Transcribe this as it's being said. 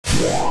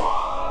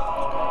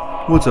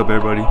What's up,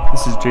 everybody?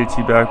 This is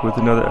JT back with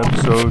another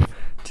episode.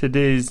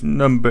 Today's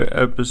number,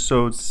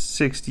 episode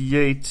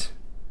 68.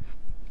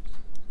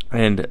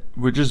 And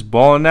we're just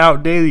balling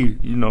out daily,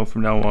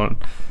 from now on.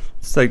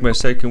 It's like my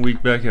second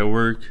week back at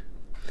work.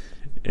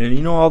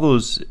 And all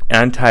those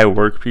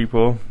anti-work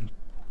people?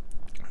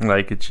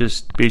 Like, it's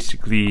just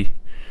basically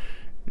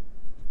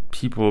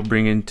people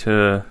bringing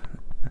to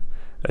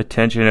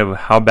attention of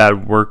how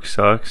bad work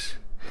sucks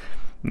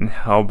and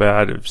how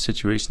bad of a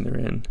situation they're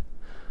in.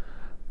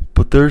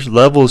 But there's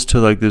levels to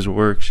like this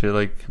work shit.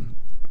 Like,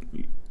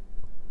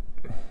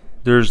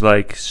 there's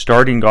like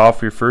starting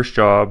off your first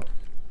job,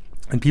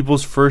 and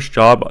people's first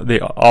job, they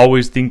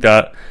always think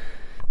that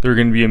they're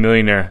gonna be a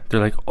millionaire. They're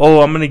like,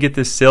 oh, I'm gonna get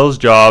this sales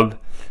job,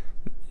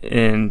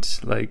 and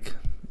like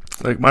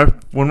one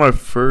of my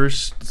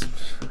first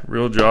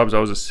real jobs, I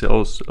was a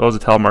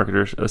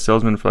telemarketer, a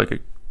salesman for like a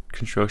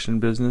construction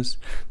business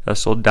that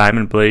sold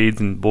diamond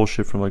blades and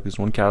bullshit from like this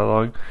one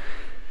catalog.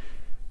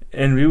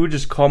 And we would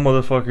just call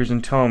motherfuckers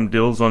and tell them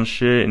deals on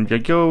shit and be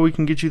like, yo, we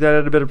can get you that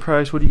at a better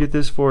price. What do you get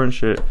this for and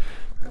shit?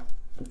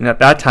 And at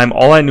that time,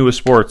 all I knew was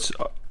sports.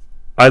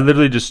 I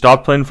literally just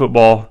stopped playing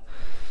football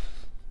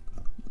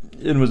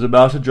and was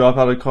about to drop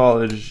out of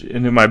college.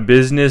 And in my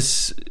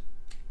business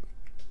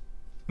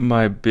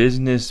I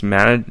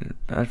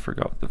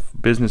forgot the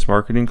business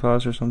marketing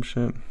class or some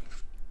shit.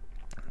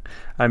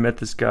 I met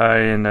this guy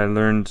and I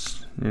learned,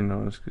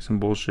 some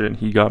bullshit. And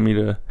he got me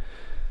to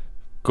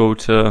go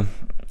to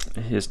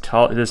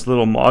this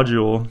little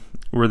module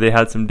where they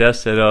had some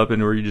desks set up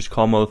and where you just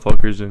call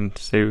motherfuckers and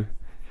say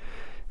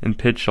and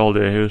pitch all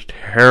day. It was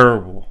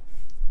terrible.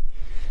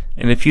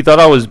 And if you thought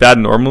I was bad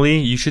normally,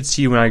 you should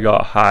see when I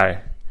got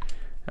high.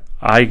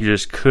 I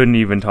just couldn't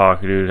even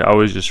talk, dude. I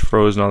was just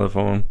frozen on the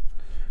phone.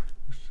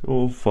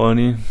 So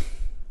funny.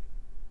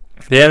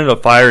 They ended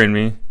up firing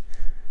me.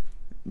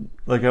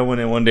 Like, I went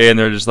in one day and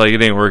they're just like,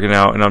 it ain't working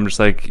out. And I'm just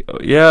like,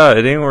 yeah,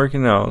 it ain't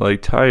working out.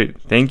 Like, tight.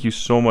 Thank you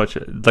so much.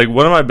 Like,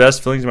 one of my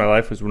best feelings in my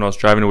life was when I was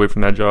driving away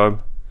from that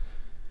job.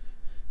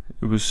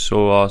 It was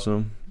so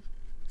awesome.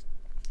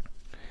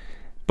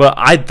 But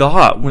I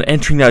thought when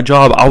entering that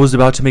job, I was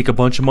about to make a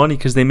bunch of money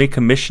because they make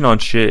commission on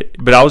shit.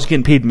 But I was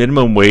getting paid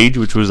minimum wage,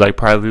 which was like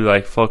probably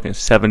like fucking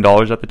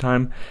 $7 at the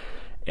time.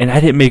 And I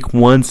didn't make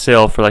one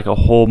sale for like a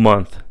whole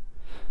month.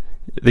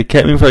 They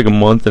kept me for like a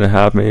month and a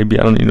half, maybe.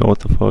 I don't even know what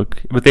the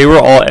fuck. But they were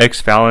all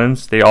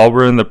ex-felons. They all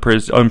were in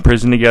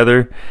prison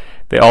together.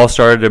 They all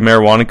started a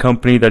marijuana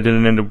company that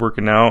didn't end up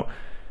working out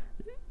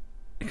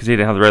because they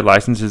didn't have the right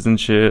licenses and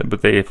shit.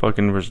 But they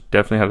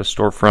definitely had a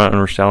storefront and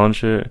were selling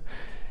shit.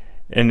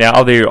 And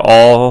now they were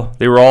all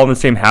in the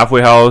same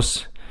halfway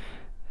house.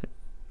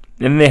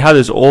 And they had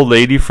this old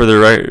lady for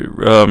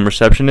the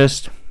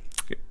receptionist.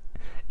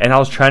 And I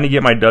was trying to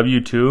get my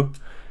W-2.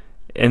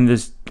 And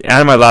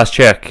my last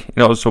check.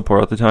 I was so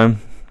poor at the time.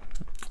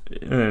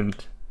 And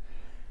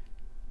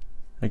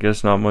I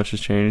guess not much has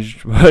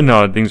changed. But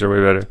no, things are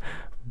way better.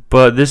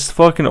 But this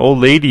fucking old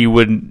lady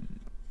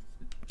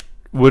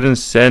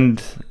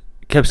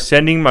kept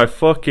sending my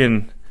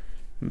fucking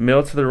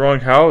mail to the wrong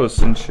house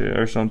and shit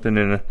or something.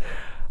 And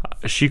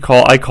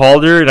I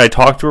called her and I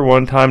talked to her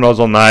one time and I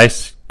was all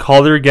nice.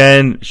 Called her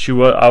again.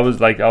 I was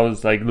like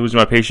losing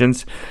my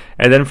patience.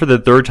 And then for the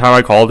third time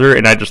I called her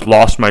and I just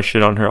lost my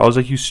shit on her. I was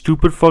like, you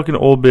stupid fucking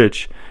old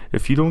bitch.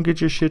 If you don't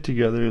get your shit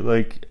together,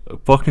 like,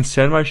 fucking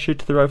send my shit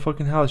to the right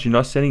fucking house. You're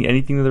not sending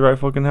anything to the right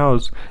fucking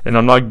house. And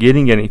I'm not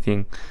getting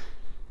anything.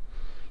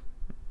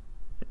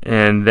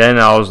 And then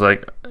I was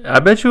like, I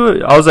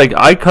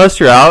cussed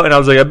her out and I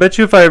was like, I bet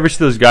you if I ever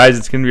see those guys,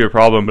 it's going to be a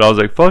problem. But I was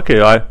like, fuck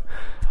it.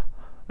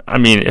 I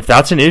mean, if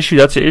that's an issue,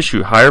 that's an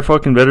issue. Hire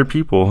fucking better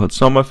people.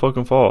 It's not my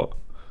fucking fault.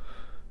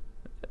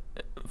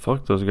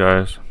 Fuck those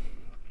guys.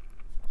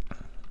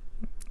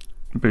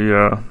 But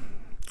yeah,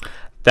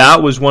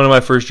 that was one of my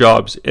first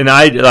jobs. And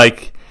I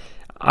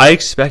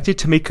expected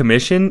to make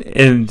commission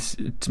and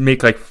to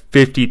make like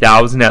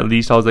 50,000 at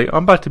least. I was like,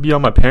 I'm about to be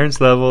on my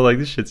parents' level. Like,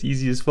 this shit's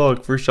easy as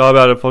fuck. First job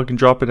out of fucking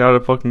dropping out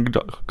of fucking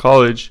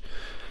college.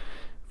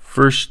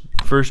 First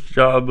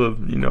job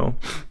of,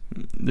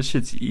 this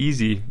shit's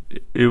easy.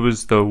 It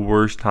was the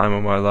worst time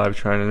of my life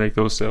trying to make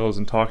those sales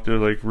and talk to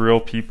like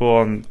real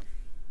people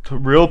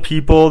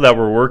that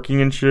were working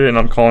and shit, and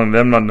I'm calling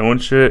them not knowing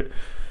shit.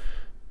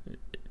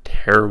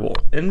 Terrible.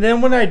 And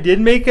then when I did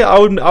make it, I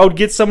would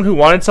get someone who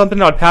wanted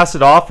something, I'd pass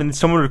it off, and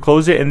someone would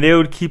close it, and they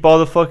would keep all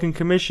the fucking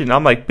commission.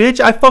 I'm like, bitch,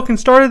 I fucking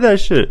started that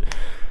shit.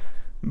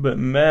 But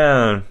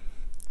man,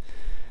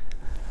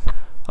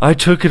 I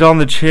took it on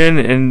the chin,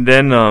 and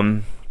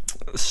then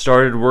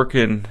started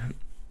working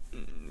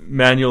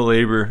manual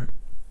labor.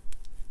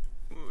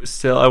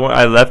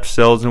 I left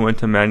sales and went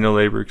to manual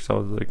labor because I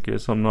was like,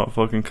 guess I'm not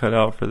fucking cut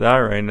out for that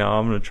right now.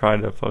 I'm gonna try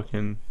to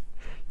fucking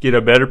get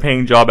a better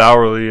paying job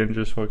hourly and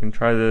just fucking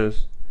try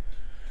this.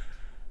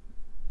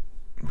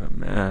 But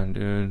man,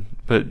 dude.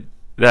 But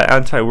that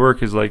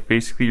anti-work is like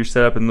basically you're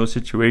set up in those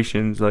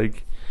situations.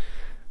 Like,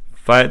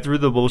 fight through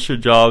the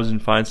bullshit jobs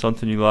and find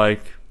something you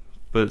like.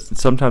 But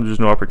sometimes there's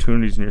no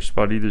opportunities in your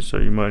spot either, so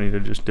you might need to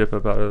just dip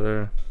up out of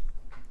there.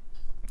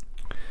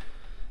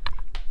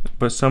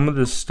 But some of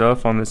this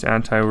stuff on this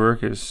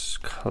anti-work is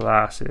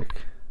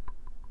classic.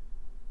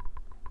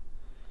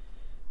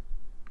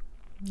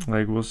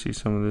 Like, we'll see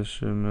some of this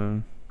shit,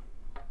 man.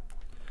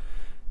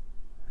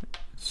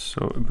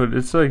 So, but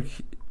it's like,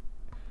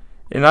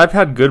 and I've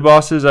had good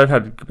bosses, I've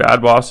had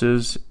bad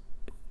bosses,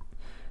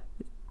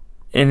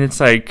 and it's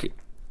like,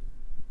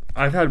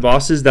 I've had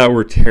bosses that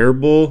were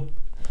terrible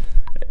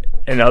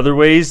in other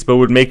ways, but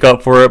would make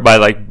up for it by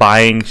like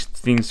buying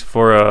things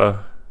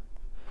for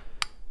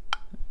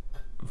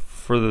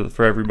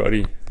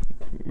everybody,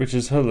 which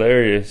is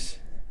hilarious.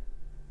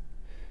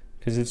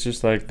 Because it's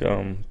just like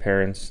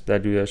parents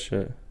that do that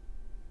shit.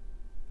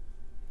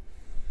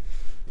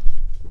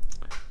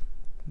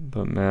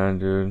 But man,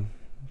 dude,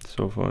 it's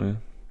so funny.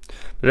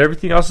 But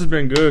everything else has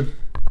been good.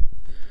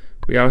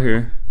 We out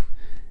here.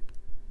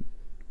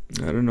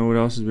 I don't know what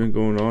else has been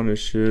going on and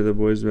shit. The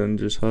boys been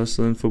just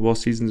hustling. Football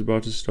season's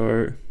about to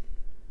start.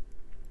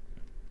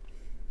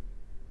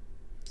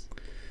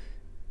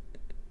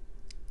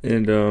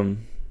 And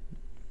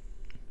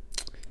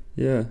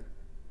yeah.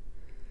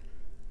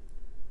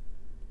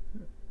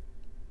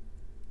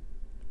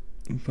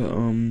 But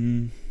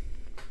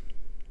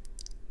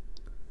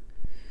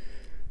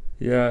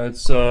yeah,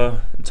 it's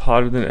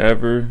hotter than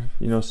ever.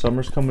 You know,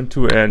 summer's coming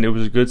to an end. It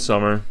was a good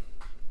summer.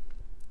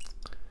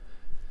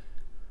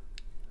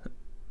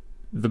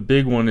 The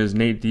big one is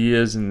Nate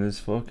Diaz and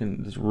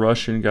this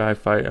Russian guy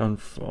fight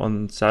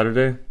on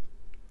Saturday.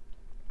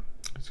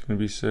 It's gonna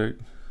be sick.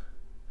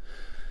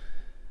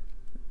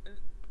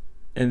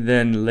 And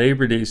then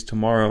Labor Day's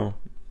tomorrow,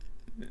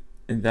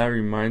 and that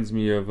reminds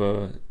me of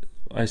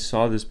I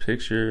saw this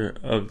picture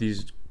of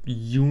these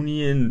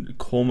union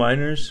coal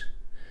miners,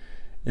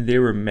 and they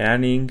were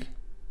manning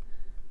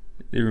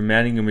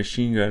a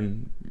machine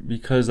gun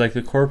because like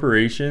the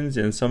corporations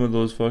and some of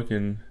those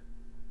fucking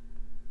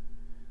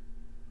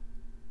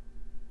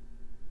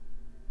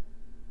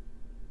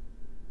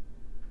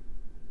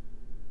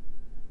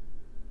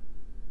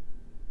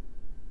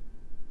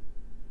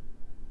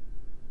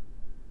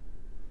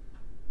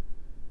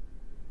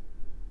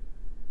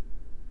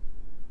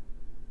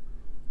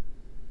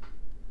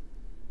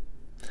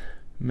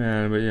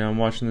man, but yeah, I'm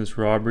watching this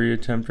robbery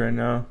attempt right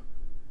now.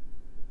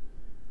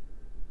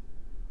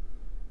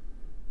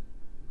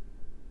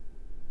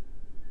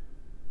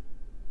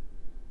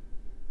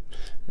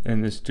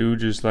 And this dude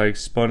just like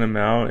spun him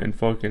out and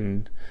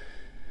fucking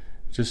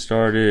just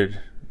started.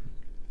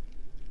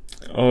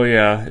 Oh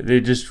yeah, he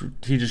just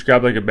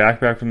grabbed like a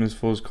backpack from this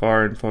fool's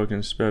car and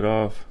fucking sped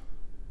off.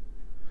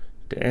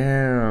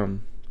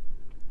 Damn.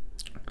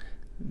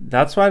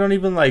 That's why I don't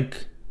even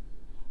like.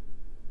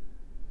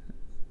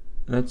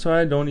 That's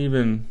why I don't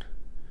even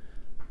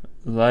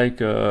like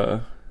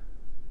going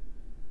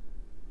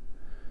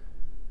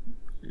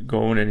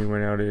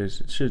anywhere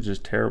nowadays. Shit's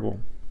just terrible.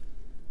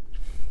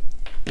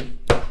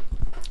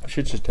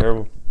 Shit's just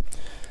terrible.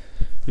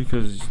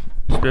 Because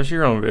especially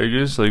around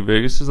Vegas, like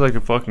Vegas is like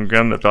a fucking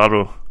Grand Theft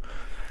Auto.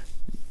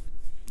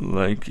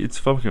 Like it's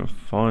fucking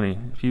funny.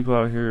 People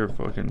out here are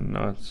fucking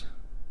nuts.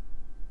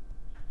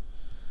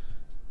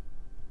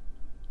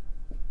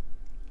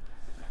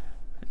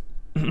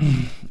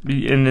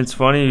 And it's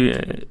funny,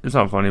 it's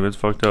not funny, but it's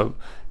fucked up.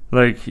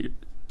 Like,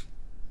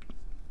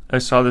 I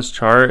saw this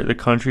chart, the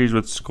countries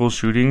with school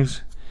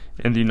shootings,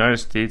 and the United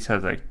States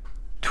has like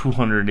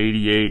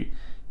 288,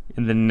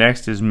 and the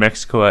next is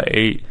Mexico at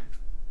 8.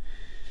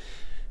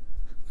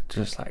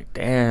 Just like,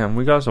 damn,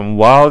 we got some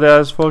wild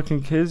ass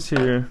fucking kids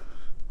here.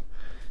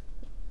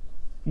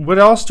 What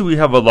else do we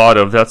have a lot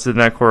of that's in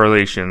that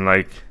correlation,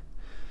 like,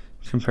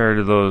 compared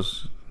to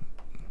those?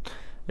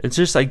 It's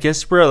just, I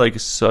guess we're at like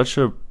such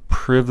a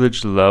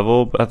privileged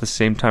level, but at the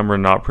same time we're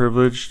not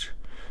privileged.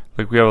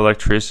 Like we have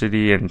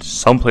electricity and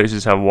some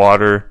places have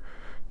water,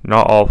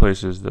 not all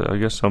places though. I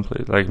guess some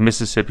places like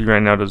Mississippi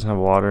right now doesn't have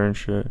water and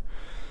shit.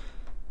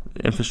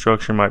 The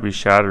infrastructure might be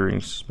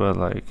shattering, but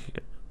like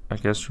I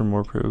guess we're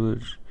more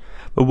privileged.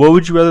 But what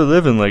would you rather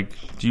live in?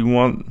 Like, do you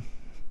want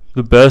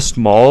the best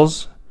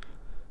malls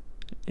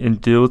and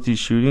deal with these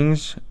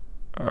shootings,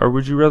 or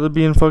would you rather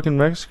be in fucking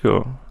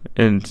Mexico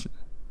and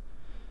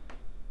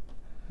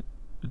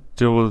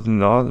deal with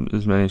not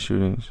as many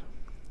shootings?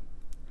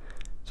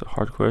 It's a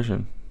hard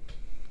question.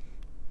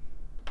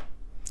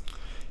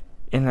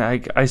 And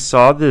I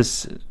saw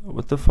this,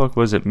 what the fuck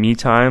was it, Me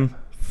Time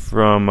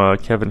from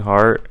Kevin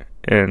Hart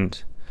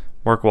and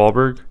Mark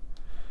Wahlberg,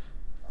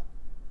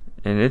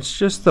 and it's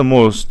just the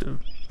most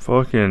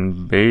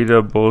fucking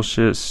beta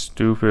bullshit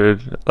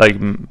stupid, like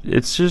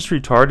it's just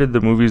retarded.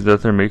 The movies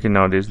that they're making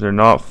nowadays, they're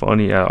not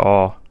funny at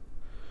all.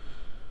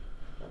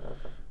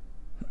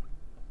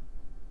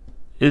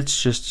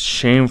 It's just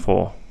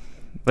shameful.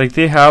 Like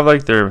they have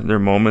like their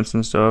moments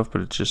and stuff,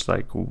 but it's just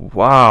like,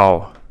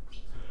 wow,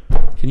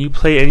 can you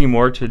play any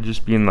more to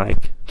just being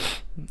like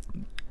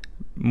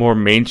more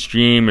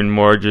mainstream and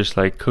more just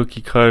like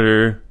cookie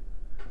cutter?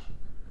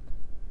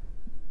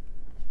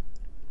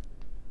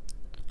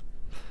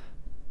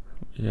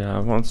 Yeah, I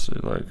want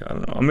to, like, I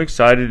don't know, I'm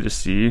excited to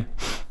see,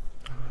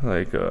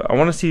 like, I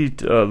want to see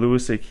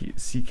Louis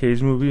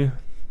C.K.'s movie,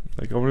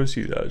 Like, I want to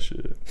see that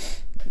shit.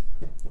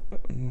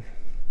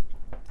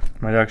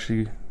 Might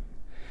actually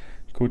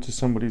go to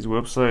somebody's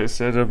website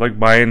instead of like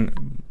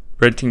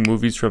renting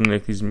movies from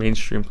like these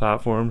mainstream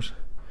platforms,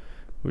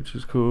 which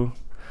is cool.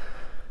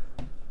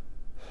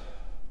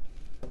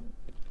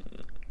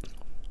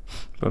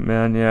 But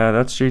man, yeah,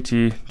 that's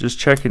JT just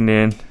checking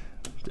in.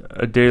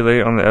 A day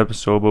late on the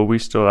episode, but we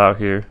still out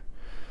here.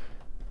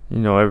 You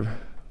know,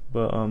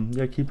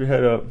 yeah, keep your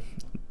head up.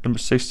 Number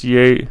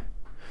 68.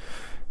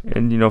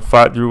 And, you know,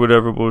 fight through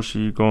whatever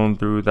bullshit you're going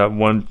through.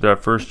 That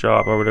first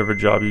job or whatever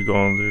job you're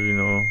going through, you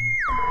know.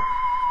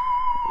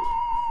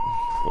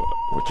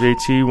 With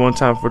JT, one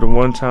time for the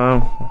one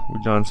time.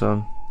 We done,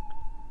 son.